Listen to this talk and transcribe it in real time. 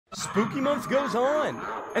Spooky month goes on,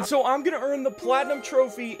 and so I'm gonna earn the platinum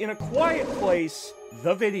trophy in A Quiet Place,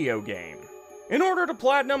 the video game. In order to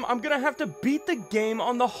platinum, I'm gonna have to beat the game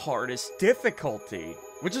on the hardest difficulty,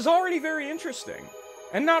 which is already very interesting.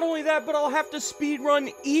 And not only that, but I'll have to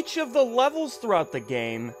speedrun each of the levels throughout the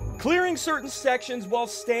game, clearing certain sections while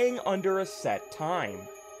staying under a set time.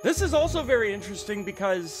 This is also very interesting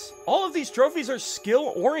because all of these trophies are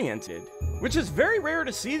skill-oriented, which is very rare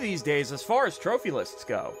to see these days as far as trophy lists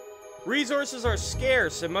go. Resources are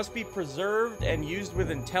scarce and must be preserved and used with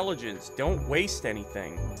intelligence. Don't waste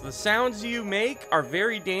anything. The sounds you make are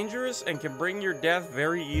very dangerous and can bring your death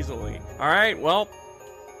very easily. Alright, well,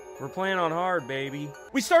 we're playing on hard, baby.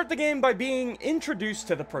 We start the game by being introduced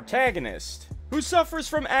to the protagonist, who suffers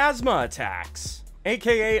from asthma attacks,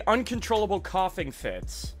 aka uncontrollable coughing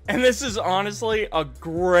fits. And this is honestly a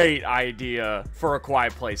great idea for a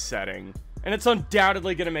Quiet Place setting. And it's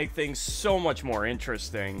undoubtedly gonna make things so much more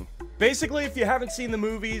interesting. Basically, if you haven't seen the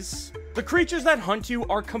movies, the creatures that hunt you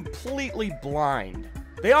are completely blind.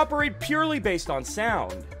 They operate purely based on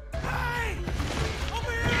sound. Hey!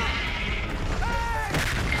 Over here!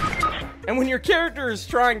 Hey! And when your character is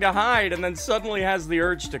trying to hide and then suddenly has the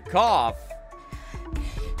urge to cough...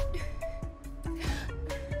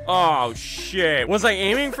 Oh shit. Was I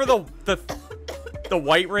aiming for the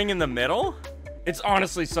white ring in the middle? It's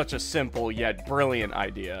honestly such a simple yet brilliant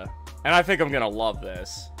idea. And I think I'm gonna love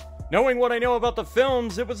this. Knowing what I know about the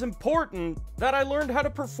films, it was important that I learned how to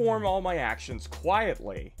perform all my actions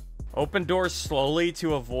quietly. Open doors slowly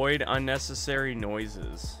to avoid unnecessary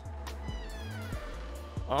noises.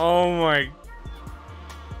 Oh my...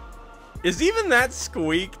 Is even that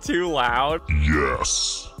squeak too loud?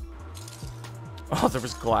 Yes. Oh, there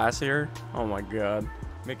was glass here? Oh my god.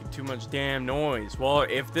 Making too much damn noise. Well,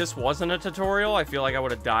 if this wasn't a tutorial, I feel like I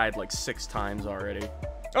would have died like 6 times already.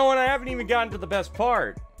 Oh, and I haven't even gotten to the best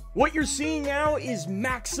part. What you're seeing now is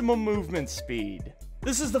maximum movement speed.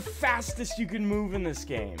 This is the fastest you can move in this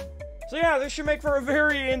game. So yeah, this should make for a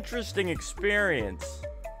very interesting experience.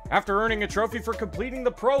 After earning a trophy for completing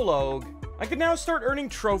the prologue, I can now start earning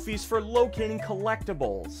trophies for locating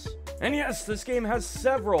collectibles. And yes, this game has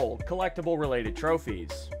several collectible-related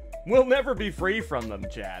trophies. We'll never be free from them,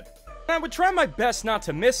 chat. I would try my best not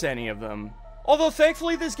to miss any of them. Although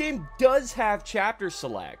thankfully this game does have chapter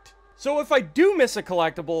select. So if I do miss a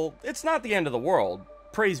collectible, it's not the end of the world.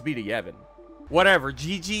 Praise be to Yevon. Whatever,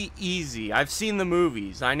 GG easy. I've seen the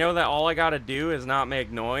movies. I know that all I gotta do is not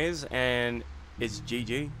make noise, and it's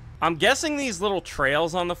GG. I'm guessing these little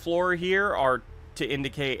trails on the floor here are to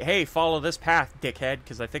indicate, hey, follow this path, dickhead,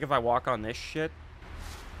 because I think if I walk on this shit...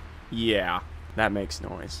 Yeah, that makes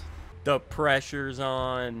noise. The pressure's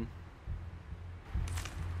on.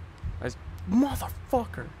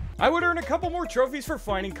 Motherfucker. I would earn a couple more trophies for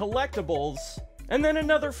finding collectibles, and then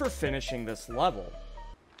another for finishing this level.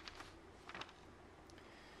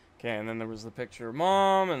 Okay, and then there was the picture of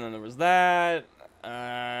Mom, and then there was that.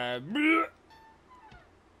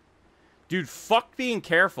 Dude, fuck being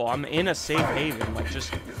careful. I'm in a safe haven, like,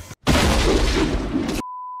 just...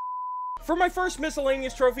 For my first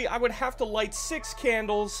miscellaneous trophy, I would have to light 6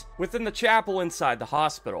 candles within the chapel inside the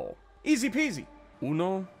hospital. Easy peasy.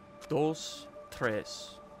 1, 2, 3,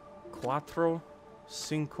 4,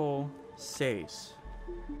 5, 6.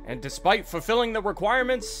 And despite fulfilling the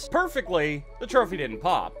requirements perfectly, the trophy didn't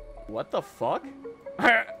pop. What the fuck?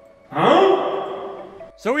 Huh?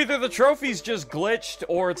 So either the trophy's just glitched,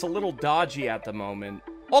 or it's a little dodgy at the moment.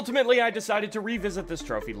 Ultimately, I decided to revisit this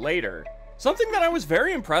trophy later. Something that I was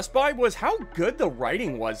very impressed by was how good the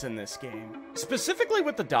writing was in this game, specifically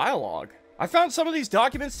with the dialogue. I found some of these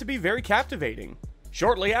documents to be very captivating.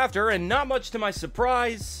 Shortly after, and not much to my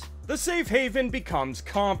surprise, the safe haven becomes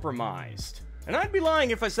compromised. And I'd be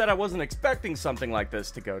lying if I said I wasn't expecting something like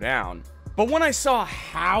this to go down. But when I saw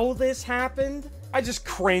how this happened, I just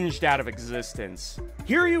cringed out of existence.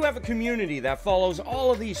 Here you have a community that follows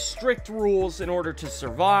all of these strict rules in order to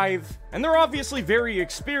survive, and they're obviously very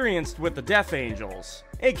experienced with the Death Angels,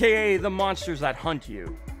 aka the monsters that hunt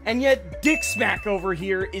you. And yet, Dick Smack over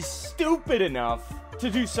here is stupid enough to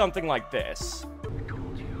do something like this.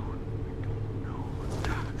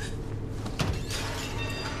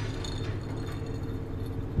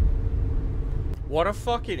 What a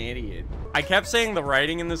fucking idiot. I kept saying the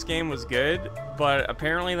writing in this game was good, but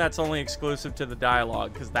apparently that's only exclusive to the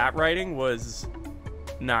dialogue, because that writing was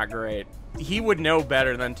not great. He would know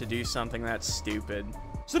better than to do something that stupid.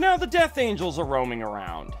 So now the Death Angels are roaming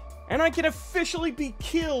around, and I can officially be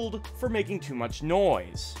killed for making too much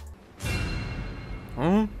noise.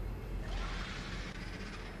 Huh?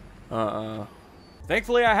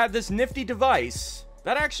 Thankfully I had this nifty device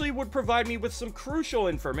That actually would provide me with some crucial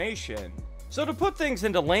information. So to put things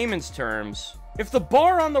into layman's terms, if the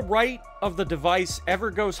bar on the right of the device ever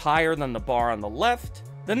goes higher than the bar on the left,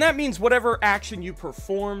 then that means whatever action you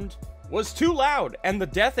performed was too loud and the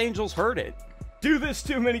Death Angels heard it. Do this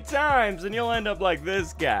too many times and you'll end up like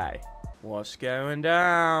this guy. What's going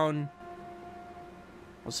down?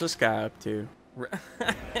 What's this guy up to?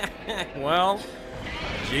 Well,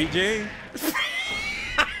 GG.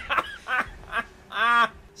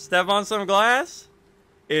 Step on some glass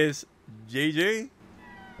is GG.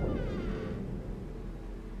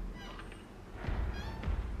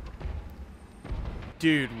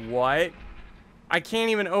 Dude, what? I can't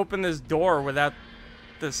even open this door without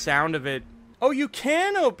the sound of it. Oh, you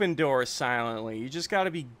can open doors silently. You just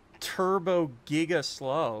gotta be turbo giga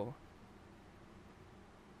slow.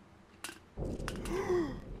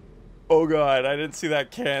 Oh god, I didn't see that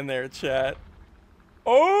can there, chat.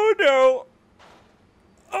 Oh no!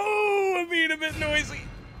 Oh, I'm being a bit noisy.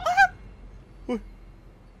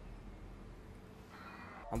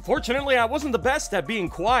 Unfortunately, I wasn't the best at being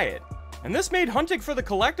quiet, and this made hunting for the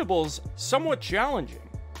collectibles somewhat challenging.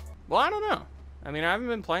 Well, I don't know. I mean, I haven't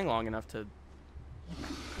been playing long enough to...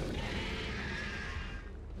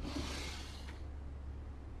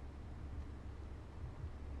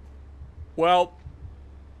 Well,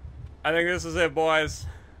 I think this is it, boys.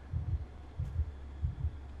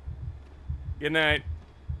 Good night.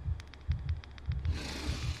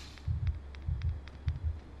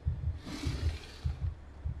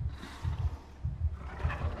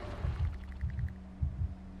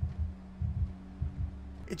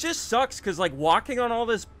 It just sucks because, like, walking on all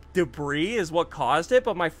this debris is what caused it,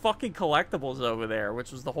 but my fucking collectibles over there,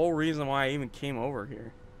 which was the whole reason why I even came over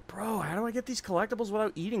here. Bro, how do I get these collectibles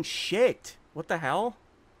without eating shit? What the hell?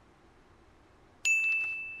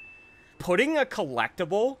 Putting a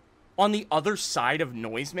collectible on the other side of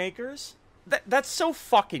noisemakers? That's so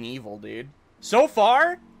fucking evil, dude. So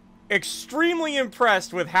far, extremely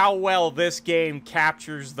impressed with how well this game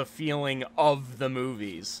captures the feeling of the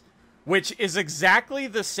movies. Which is exactly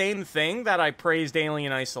the same thing that I praised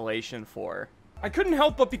Alien Isolation for. I couldn't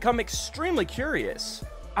help but become extremely curious.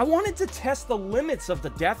 I wanted to test the limits of the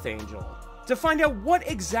Death Angel, to find out what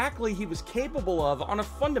exactly he was capable of on a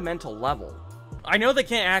fundamental level. I know they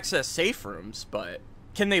can't access safe rooms, but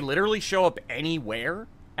can they literally show up anywhere,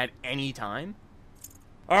 at any time?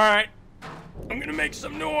 Alright, I'm gonna make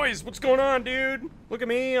some noise. What's going on, dude? Look at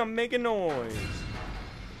me, I'm making noise.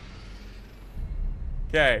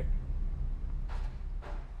 Okay.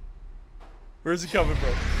 Where's he coming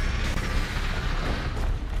from?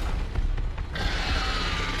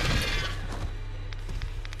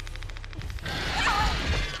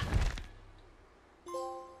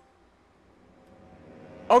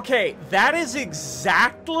 Okay, that is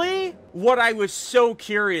exactly what I was so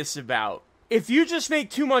curious about. If you just make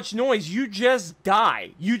too much noise, you just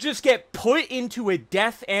die. You just get put into a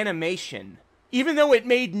death animation. Even though it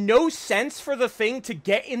made no sense for the thing to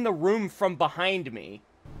get in the room from behind me.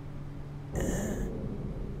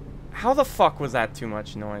 How the fuck was that too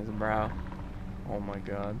much noise, bro? Oh my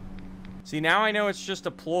god. See, now I know it's just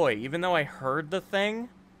a ploy. Even though I heard the thing,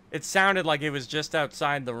 it sounded like it was just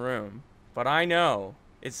outside the room. But I know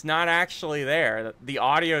it's not actually there. The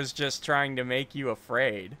audio's just trying to make you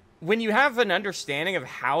afraid. When you have an understanding of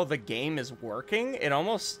how the game is working, it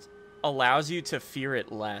almost allows you to fear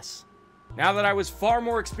it less. Now that I was far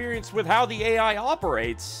more experienced with how the AI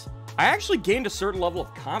operates, I actually gained a certain level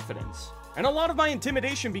of confidence, and a lot of my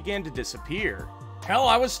intimidation began to disappear. Hell,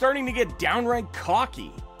 I was starting to get downright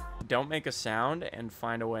cocky. Don't make a sound and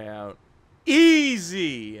find a way out.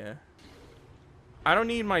 Easy! I don't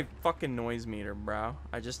need my fucking noise meter, bro.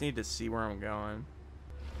 I just need to see where I'm going.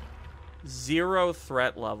 0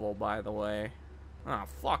 threat level, by the way. Ah,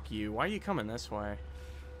 fuck you. Why are you coming this way?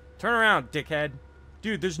 Turn around, dickhead.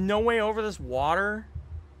 Dude, there's no way over this water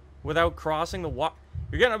without crossing the water.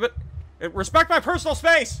 You're getting a bit... Respect my personal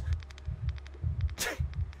space!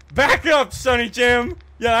 Back up, Sonny Jim!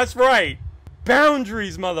 Yeah, that's right.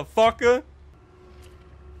 Boundaries, motherfucker!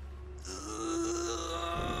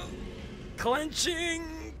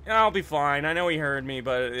 Clenching! I'll be fine. I know he heard me,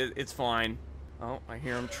 but it's fine. Oh, I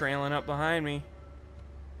hear him trailing up behind me.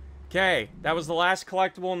 Okay, that was the last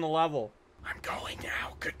collectible in the level. I'm going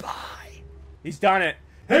now. Goodbye. He's done it.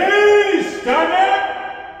 He's done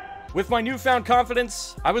it! With my newfound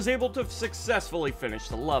confidence, I was able to successfully finish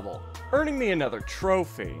the level, earning me another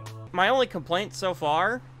trophy. My only complaint so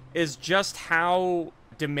far is just how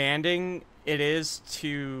demanding it is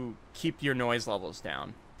to keep your noise levels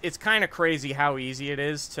down. It's kind of crazy how easy it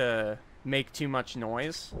is to make too much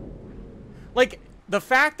noise. Like, the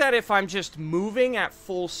fact that if I'm just moving at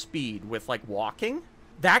full speed with, like, walking,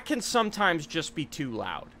 that can sometimes just be too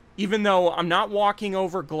loud. Even though I'm not walking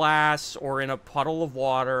over glass or in a puddle of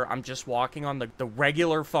water, I'm just walking on the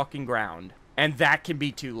regular fucking ground. And that can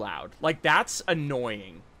be too loud. Like, that's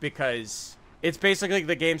annoying, because it's basically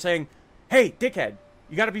the game saying, hey, dickhead,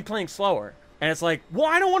 you gotta be playing slower. And it's like, well,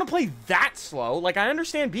 I don't want to play that slow. Like, I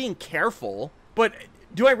understand being careful, but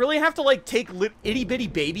do I really have to, like, take itty-bitty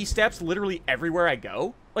baby steps literally everywhere I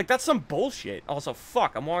go? Like, that's some bullshit. Also,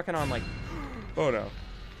 fuck, I'm walking on, like, oh, no.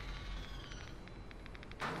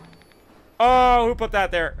 Oh, who put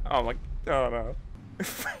that there? Oh, my, oh, no.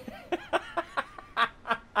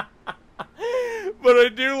 But I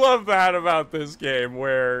do love that about this game,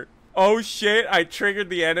 where, oh, shit, I triggered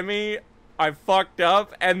the enemy, I fucked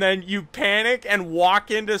up, and then you panic and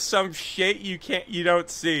walk into some shit you don't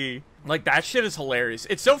see. Like, that shit is hilarious.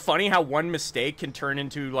 It's so funny how one mistake can turn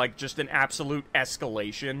into, like, just an absolute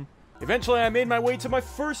escalation. Eventually, I made my way to my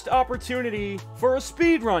first opportunity for a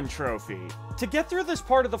speedrun trophy, to get through this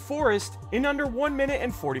part of the forest in under 1 minute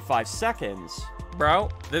and 45 seconds. Bro,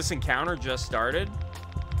 this encounter just started.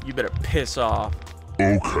 You better piss off.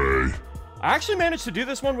 Okay. I actually managed to do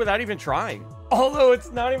this one without even trying. Although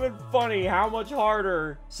it's not even funny how much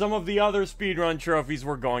harder some of the other speedrun trophies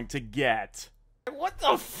were going to get. What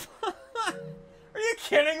the fuck? Are you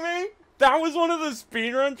kidding me? That was one of the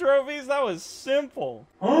speedrun trophies? That was simple.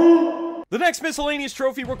 The next miscellaneous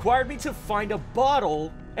trophy required me to find a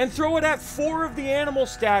bottle and throw it at 4 of the animal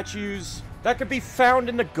statues that could be found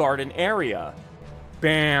in the garden area.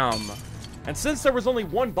 Bam. And since there was only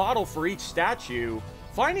 1 bottle for each statue,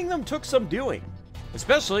 finding them took some doing.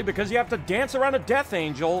 Especially because you have to dance around a death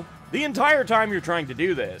angel the entire time you're trying to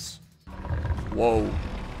do this. Whoa.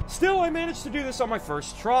 Still, I managed to do this on my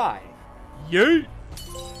first try. Yeet!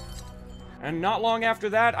 And not long after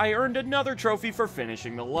that, I earned another trophy for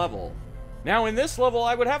finishing the level. Now, in this level,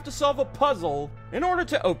 I would have to solve a puzzle in order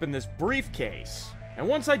to open this briefcase. And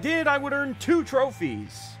once I did, I would earn 2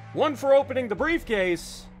 trophies. One for opening the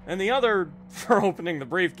briefcase, and the other for opening the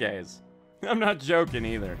briefcase. I'm not joking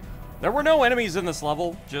either. There were no enemies in this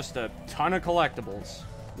level, just a ton of collectibles.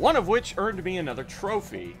 One of which earned me another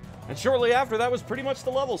trophy. And shortly after, that was pretty much the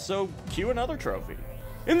level, so cue another trophy.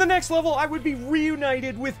 In the next level, I would be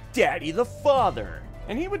reunited with Daddy the Father,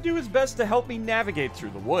 and he would do his best to help me navigate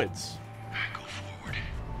through the woods. Go forward.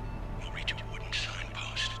 You'll reach a wooden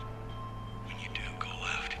signpost. When you do, go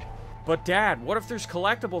left. But Dad, what if there's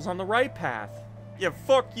collectibles on the right path? Yeah,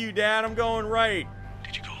 fuck you, Dad, I'm going right.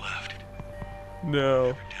 Did you go left? No.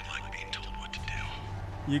 Never did like being told what to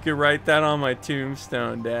do. You could write that on my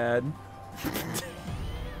tombstone, Dad.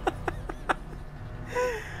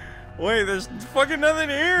 Wait, there's fucking nothing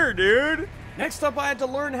here, dude. Next up, I had to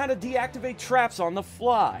learn how to deactivate traps on the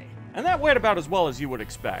fly. And that went about as well as you would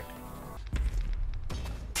expect.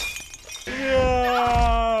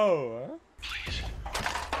 No! Please.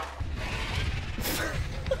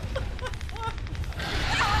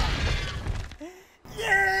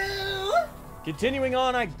 Yeah! Continuing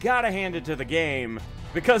on, I gotta hand it to the game,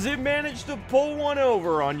 because it managed to pull one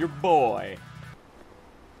over on your boy.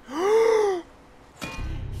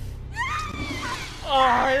 Oh,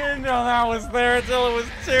 I didn't know that was there until it was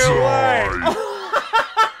too late.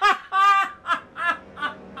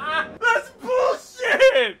 That's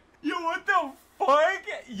bullshit! Yo, what the fuck?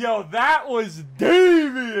 Yo, that was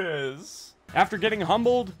devious. After getting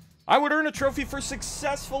humbled, I would earn a trophy for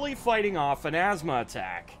successfully fighting off an asthma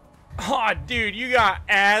attack. Aw, dude, you got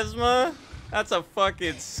asthma? That's a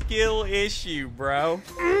fucking skill issue, bro.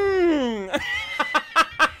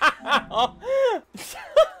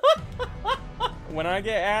 When I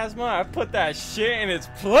get asthma, I put that shit in its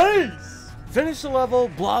place. Finish the level,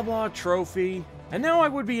 blah blah trophy. And now I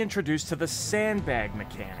would be introduced to the sandbag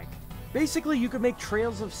mechanic. Basically, you could make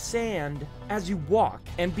trails of sand as you walk,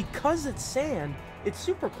 and because it's sand, it's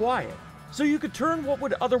super quiet. So you could turn what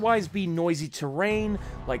would otherwise be noisy terrain,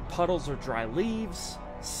 like puddles or dry leaves,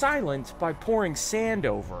 silent by pouring sand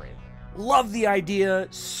over it. Love the idea,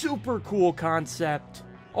 super cool concept.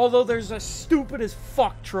 Although there's a stupid as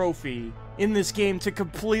fuck trophy in this game to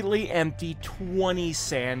completely empty 20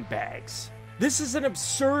 sandbags. This is an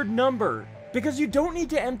absurd number, because you don't need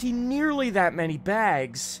to empty nearly that many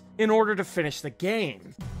bags in order to finish the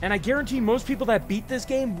game. And I guarantee most people that beat this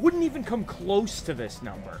game wouldn't even come close to this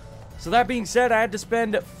number. So that being said, I had to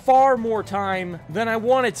spend far more time than I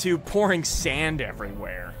wanted to pouring sand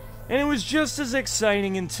everywhere. And it was just as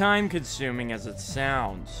exciting and time-consuming as it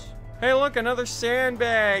sounds. Hey, look, another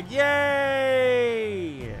sandbag!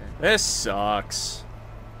 Yay! This sucks.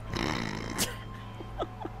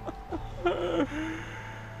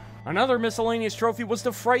 Another miscellaneous trophy was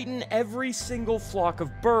to frighten every single flock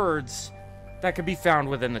of birds that could be found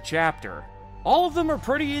within the chapter. All of them are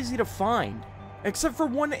pretty easy to find, except for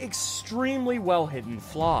one extremely well-hidden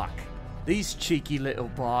flock. These cheeky little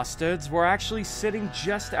bastards were actually sitting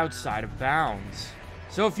just outside of bounds.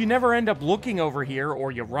 So if you never end up looking over here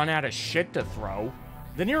or you run out of shit to throw,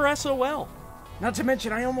 then you're SOL. Not to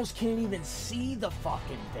mention, I almost can't even see the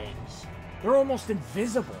fucking things. They're almost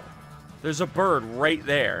invisible. There's a bird right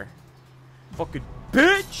there. Fucking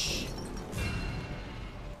bitch!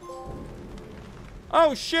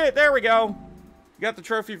 Oh shit, there we go. Got the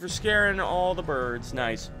trophy for scaring all the birds.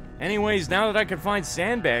 Nice. Anyways, now that I can find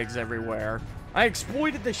sandbags everywhere, I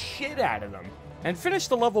exploited the shit out of them and finished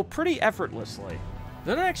the level pretty effortlessly.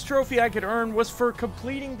 The next trophy I could earn was for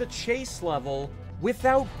completing the chase level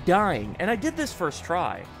without dying, and I did this first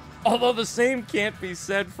try. Although the same can't be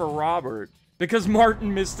said for Robert, because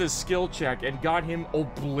Martin missed his skill check and got him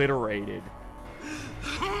obliterated.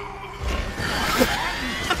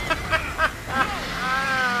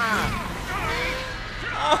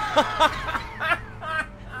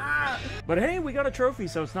 But hey, we got a trophy,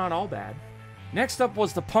 so it's not all bad. Next up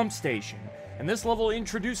was the pump station, and this level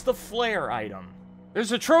introduced the flare item.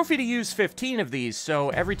 There's a trophy to use 15 of these,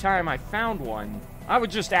 so every time I found one, I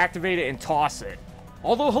would just activate it and toss it.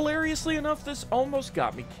 Although hilariously enough, this almost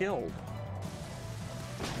got me killed.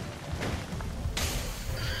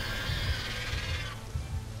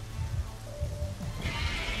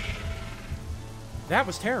 That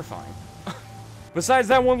was terrifying. Besides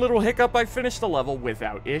that one little hiccup, I finished the level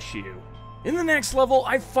without issue. In the next level,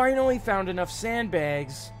 I finally found enough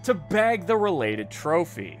sandbags to bag the related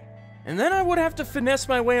trophy. And then I would have to finesse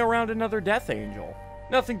my way around another Death Angel.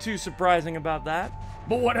 Nothing too surprising about that.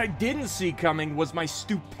 But what I didn't see coming was my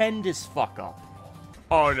stupendous fuck up.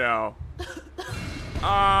 Oh no.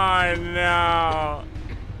 Oh no.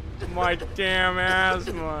 My damn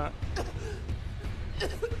asthma.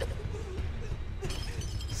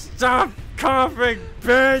 Stop coughing,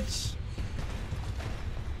 bitch!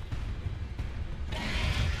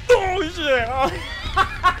 Oh shit!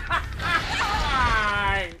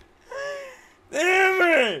 Damn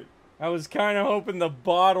it! I was kind of hoping the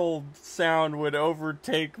bottle sound would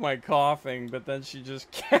overtake my coughing, but then she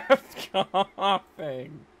just kept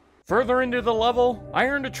coughing. Further into the level, I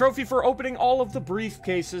earned a trophy for opening all of the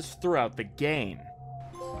briefcases throughout the game.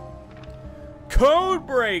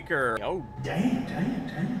 Codebreaker! Oh, damn.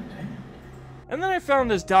 And then I found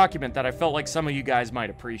this document that I felt like some of you guys might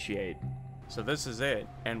appreciate. So this is it.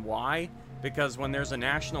 And why? Because when there's a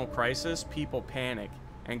national crisis, people panic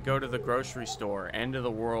and go to the grocery store, end of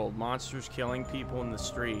the world, monsters killing people in the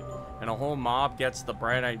street, and a whole mob gets the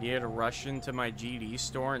bright idea to rush into my GD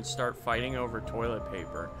store and start fighting over toilet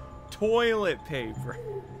paper. Toilet paper!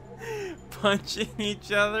 Punching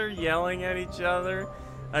each other, yelling at each other.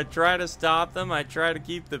 I try to stop them, I try to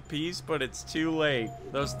keep the peace, but it's too late.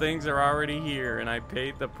 Those things are already here, and I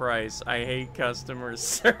paid the price. I hate customer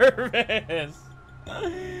service.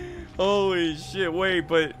 Holy shit, wait,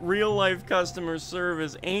 but real-life customer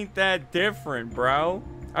service ain't that different, bro.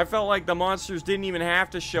 I felt like the monsters didn't even have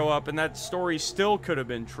to show up, and that story still could have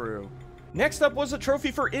been true. Next up was a trophy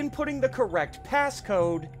for inputting the correct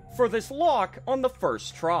passcode for this lock on the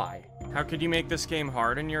first try. How could you make this game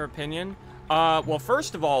hard, in your opinion? Well,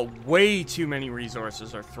 first of all, way too many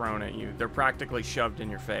resources are thrown at you. They're practically shoved in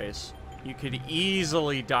your face. You could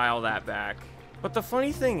easily dial that back. But the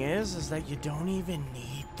funny thing is that you don't even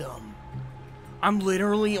need them. I'm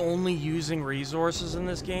literally only using resources in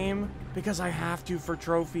this game because I have to for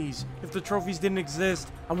trophies. If the trophies didn't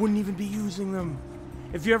exist, I wouldn't even be using them.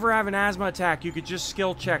 If you ever have an asthma attack, you could just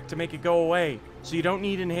skill check to make it go away, so you don't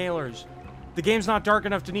need inhalers. The game's not dark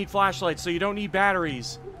enough to need flashlights, so you don't need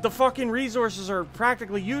batteries. The fucking resources are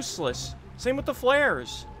practically useless. Same with the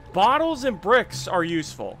flares. Bottles and bricks are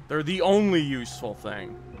useful. They're the only useful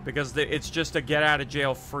thing, because it's just a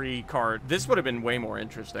get-out-of-jail-free card. This would have been way more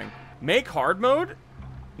interesting. Make hard mode?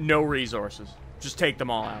 No resources. Just take them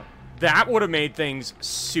all out. That would have made things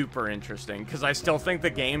super interesting, because I still think the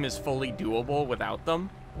game is fully doable without them.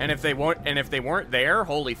 And if they weren't there,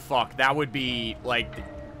 holy fuck, that would be like,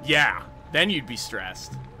 yeah, then you'd be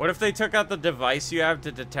stressed. What if they took out the device you have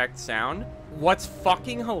to detect sound? What's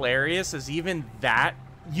fucking hilarious is even that,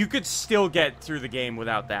 you could still get through the game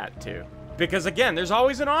without that too. Because again, there's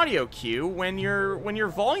always an audio cue when your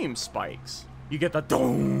volume spikes. You get the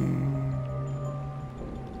dong.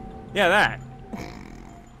 Yeah, that.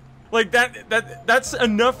 Like that's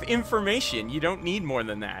enough information. You don't need more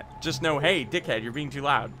than that. Just know, hey, dickhead, you're being too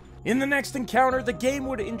loud. In the next encounter, the game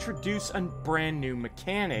would introduce a brand new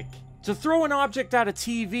mechanic. To throw an object at a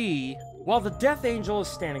TV, while the Death Angel is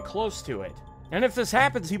standing close to it. And if this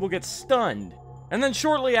happens, he will get stunned, and then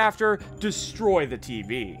shortly after, destroy the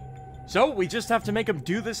TV. So we just have to make him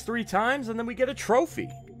do this 3 times, and then we get a trophy.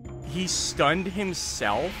 He stunned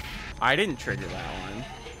himself? I didn't trigger that one.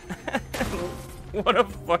 What a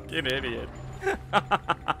fucking idiot.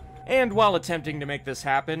 And while attempting to make this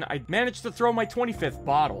happen, I managed to throw my 25th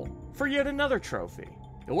bottle for yet another trophy.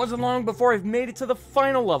 It wasn't long before I've made it to the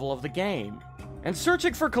final level of the game, and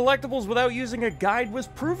searching for collectibles without using a guide was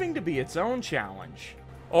proving to be its own challenge.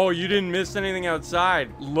 Oh, you didn't miss anything outside.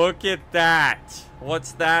 Look at that.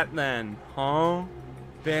 What's that then? Huh?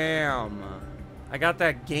 Bam. I got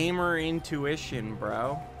that gamer intuition,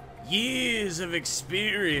 bro. Years of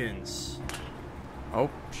experience. Oh,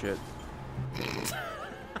 shit.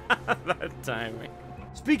 That timing.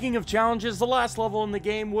 Speaking of challenges, the last level in the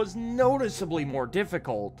game was noticeably more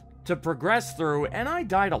difficult to progress through, and I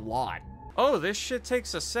died a lot. Oh, this shit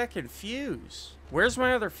takes a second fuse. Where's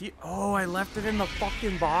my other fuse? Oh, I left it in the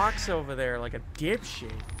fucking box over there like a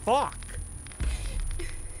dipshit. Fuck.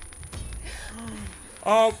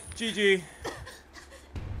 Oh, GG.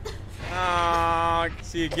 Oh,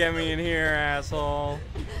 so you get me in here, asshole.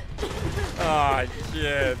 Oh,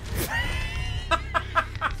 shit.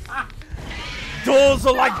 Doors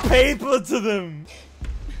are like paper to them.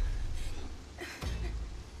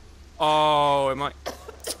 Oh, am I...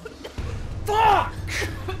 Fuck!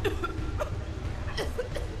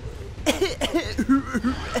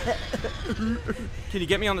 Can you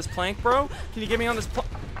get me on this plank, bro? Can you get me on this plank?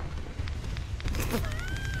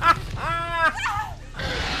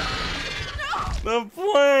 The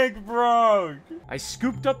plank broke! I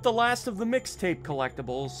scooped up the last of the mixtape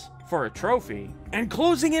collectibles for a trophy, and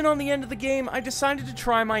closing in on the end of the game, I decided to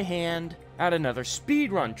try my hand at another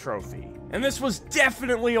speedrun trophy. And this was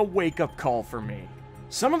definitely a wake-up call for me.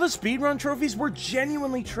 Some of the speedrun trophies were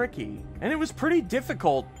genuinely tricky, and it was pretty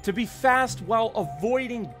difficult to be fast while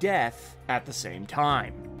avoiding death at the same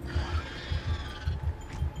time.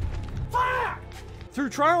 Fuck! Through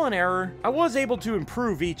trial and error, I was able to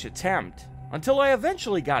improve each attempt, until I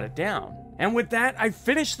eventually got it down. And with that, I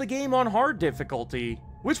finished the game on hard difficulty,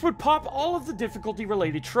 which would pop all of the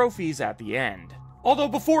difficulty-related trophies at the end. Although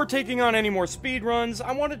before taking on any more speedruns,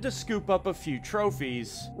 I wanted to scoop up a few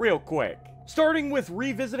trophies real quick. Starting with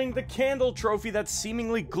revisiting the candle trophy that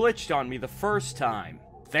seemingly glitched on me the first time.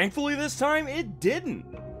 Thankfully this time, it didn't.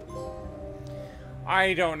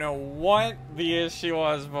 I don't know what the issue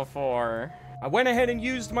was before. I went ahead and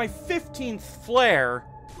used my 15th flare.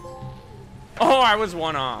 Oh, I was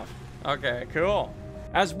one off. Okay, cool.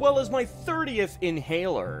 As well as my 30th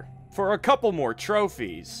inhaler for a couple more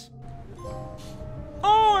trophies.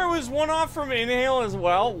 Oh, I was one off from inhale as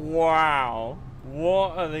well? Wow.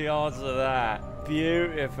 What are the odds of that?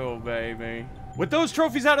 Beautiful, baby. With those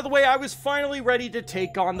trophies out of the way, I was finally ready to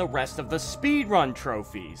take on the rest of the speedrun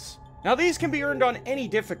trophies. Now, these can be earned on any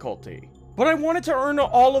difficulty, but I wanted to earn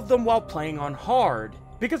all of them while playing on hard,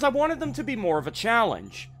 because I wanted them to be more of a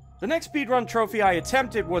challenge. The next speedrun trophy I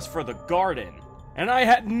attempted was for the garden, and I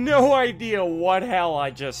had no idea what hell I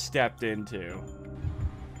just stepped into.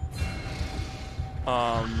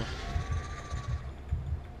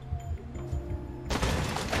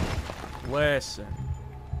 Listen.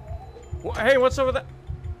 Hey, what's over there?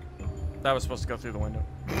 That was supposed to go through the window.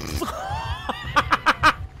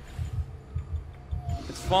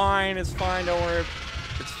 It's fine, don't worry.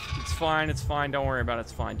 It's fine, don't worry about it,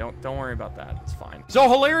 it's fine. Don't worry about that, it's fine. So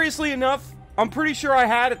hilariously enough, I'm pretty sure I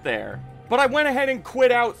had it there. But I went ahead and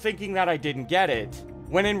quit out thinking that I didn't get it,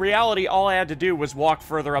 when in reality all I had to do was walk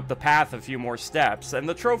further up the path a few more steps, and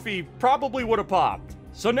the trophy probably would have popped.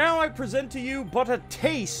 So now I present to you but a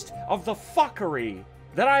taste of the fuckery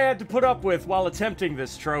that I had to put up with while attempting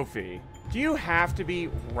this trophy. Do you have to be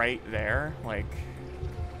right there? Like...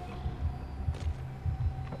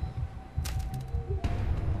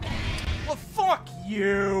 Well, fuck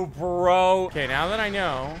you, bro. Okay, now that I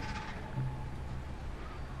know...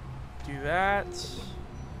 Do that...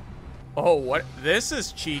 Oh, what? This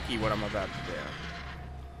is cheeky, what I'm about to do.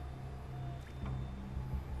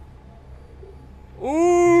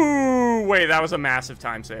 Ooh, wait, that was a massive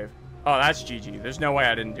time save. Oh, that's GG. There's no way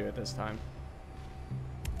I didn't do it this time.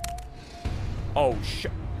 Oh,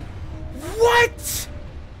 shit. What?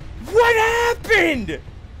 What happened?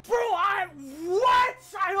 Bro, what?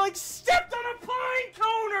 I, like, stepped on a pine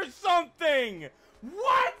cone or something.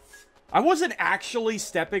 What? I wasn't actually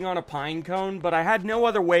stepping on a pine cone, but I had no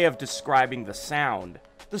other way of describing the sound.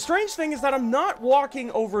 The strange thing is that I'm not walking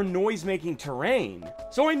over noise-making terrain,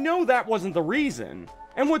 so I know that wasn't the reason.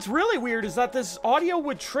 And what's really weird is that this audio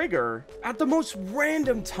would trigger at the most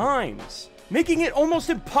random times. making it almost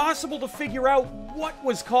impossible to figure out what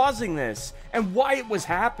was causing this and why it was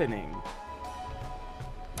happening.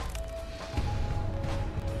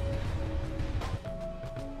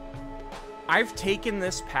 I've taken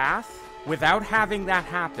this path without having that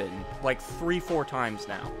happen like 3-4 times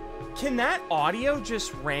now. Can that audio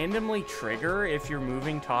just randomly trigger if you're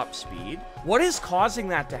moving top speed? What is causing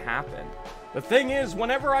that to happen? The thing is,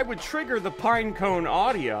 whenever I would trigger the pinecone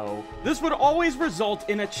audio, this would always result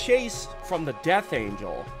in a chase from the Death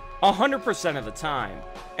Angel, 100% of the time.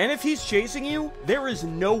 And if he's chasing you, there is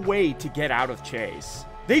no way to get out of chase.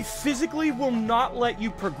 They physically will not let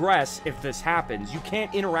you progress if this happens. You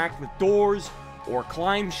can't interact with doors or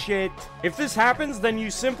climb shit. If this happens, then you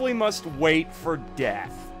simply must wait for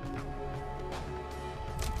death.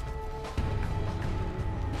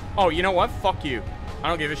 Oh, you know what? Fuck you. I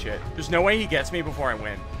don't give a shit. There's no way he gets me before I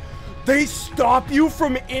win. They stop you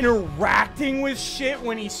from interacting with shit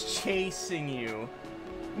when he's chasing you.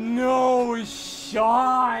 No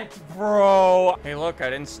shot, bro. Hey, look, I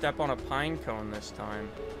didn't step on a pine cone this time.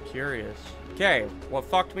 Curious. Okay, what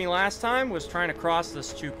fucked me last time was trying to cross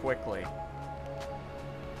this too quickly.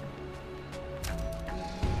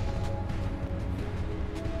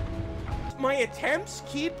 My attempts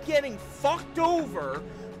keep getting fucked over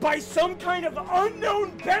by some kind of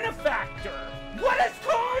unknown benefactor. What is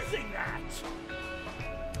causing that?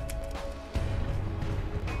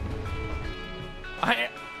 I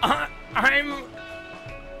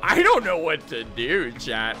don't know what to do,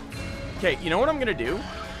 chat. Okay, you know what I'm gonna do?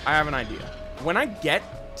 I have an idea. When I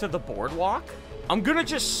get to the boardwalk, I'm gonna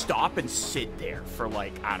just stop and sit there for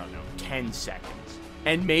like, I don't know, 10 seconds.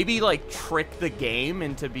 And maybe like trick the game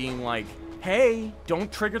into being like, hey,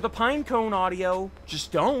 don't trigger the pinecone audio.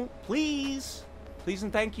 Just don't, please. Please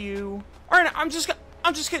and thank you. All right, I'm just gonna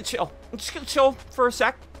chill. I'm just gonna chill for a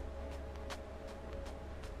sec.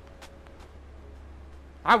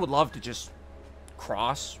 I would love to just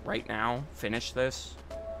cross right now, finish this.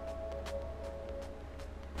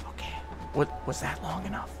 Okay, was that long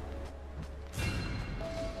enough?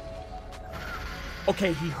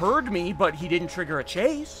 Okay, he heard me, but he didn't trigger a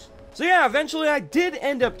chase. So yeah, eventually I did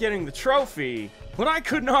end up getting the trophy, but I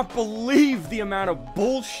could not believe the amount of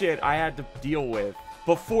bullshit I had to deal with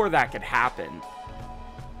before that could happen.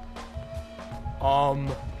 Oh,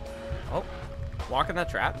 walk in that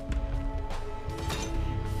trap.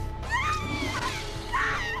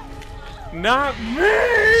 Not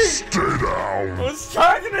me! Stay down! I was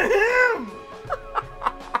talking to him!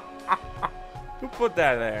 Who put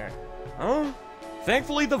that there? Huh?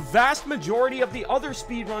 Thankfully, the vast majority of the other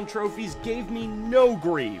speedrun trophies gave me no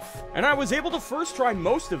grief, and I was able to first try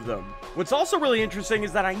most of them. What's also really interesting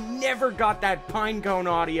is that I never got that pinecone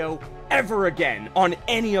audio ever again on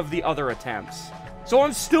any of the other attempts. So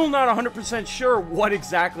I'm still not 100% sure what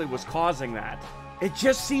exactly was causing that. It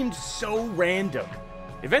just seemed so random.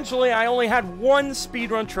 Eventually, I only had one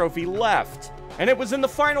speedrun trophy left, and it was in the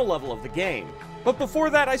final level of the game. But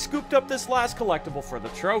before that, I scooped up this last collectible for the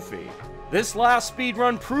trophy. This last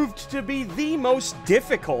speedrun proved to be the most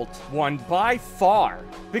difficult one by far,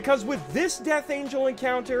 because with this Death Angel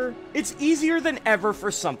encounter, it's easier than ever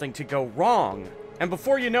for something to go wrong. And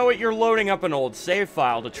before you know it, you're loading up an old save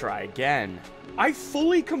file to try again. I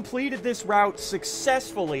fully completed this route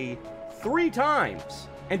successfully 3 times.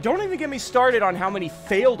 And don't even get me started on how many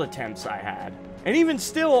failed attempts I had. And even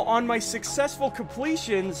still, on my successful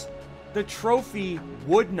completions, the trophy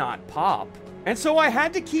would not pop. And so I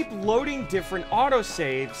had to keep loading different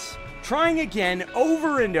autosaves, trying again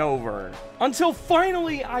over and over, until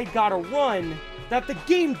finally I got a run that the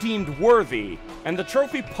game deemed worthy, and the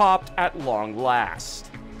trophy popped at long last.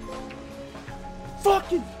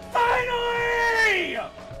 Fucking finally!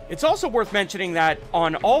 It's also worth mentioning that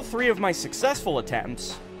on all 3 of my successful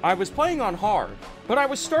attempts, I was playing on hard, but I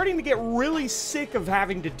was starting to get really sick of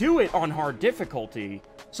having to do it on hard difficulty.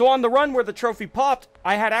 So on the run where the trophy popped,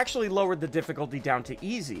 I had actually lowered the difficulty down to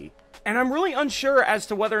easy. And I'm really unsure as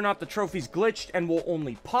to whether or not the trophy's glitched and will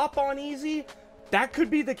only pop on easy. That could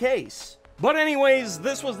be the case. But anyways,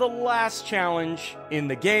 this was the last challenge in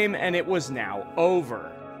the game, and it was now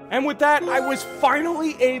over. And with that, I was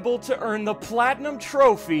finally able to earn the Platinum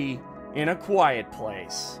Trophy in A Quiet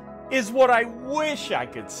Place. Is what I wish I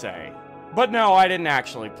could say. But no, I didn't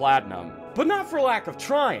actually Platinum. But not for lack of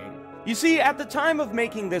trying. You see, at the time of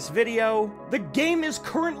making this video, the game is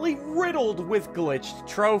currently riddled with glitched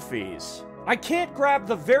trophies. I can't grab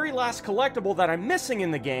the very last collectible that I'm missing in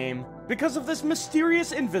the game because of this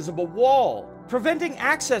mysterious invisible wall, preventing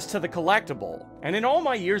access to the collectible. And in all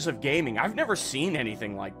my years of gaming, I've never seen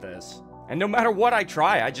anything like this. And no matter what I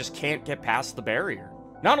try, I just can't get past the barrier.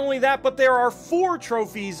 Not only that, but there are 4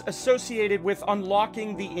 trophies associated with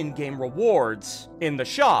unlocking the in-game rewards in the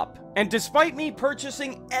shop. And despite me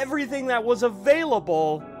purchasing everything that was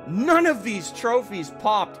available, none of these trophies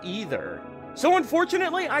popped either. So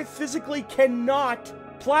unfortunately, I physically cannot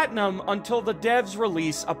platinum until the devs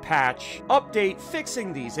release a patch update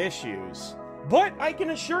fixing these issues. But I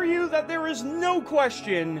can assure you that there is no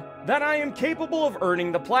question that I am capable of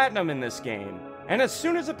earning the platinum in this game. And as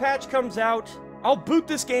soon as a patch comes out, I'll boot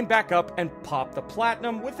this game back up and pop the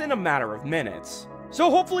platinum within a matter of minutes. So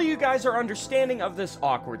hopefully you guys are understanding of this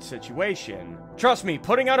awkward situation. Trust me,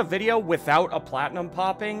 putting out a video without a platinum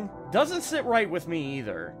popping doesn't sit right with me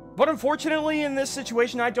either. But unfortunately, in this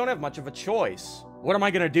situation, I don't have much of a choice. What am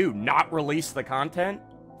I gonna do, not release the content?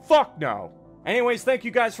 Fuck no. Anyways, thank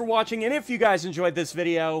you guys for watching, and if you guys enjoyed this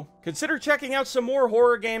video, consider checking out some more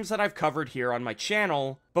horror games that I've covered here on my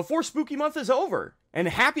channel before Spooky Month is over. And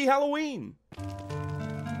happy Halloween!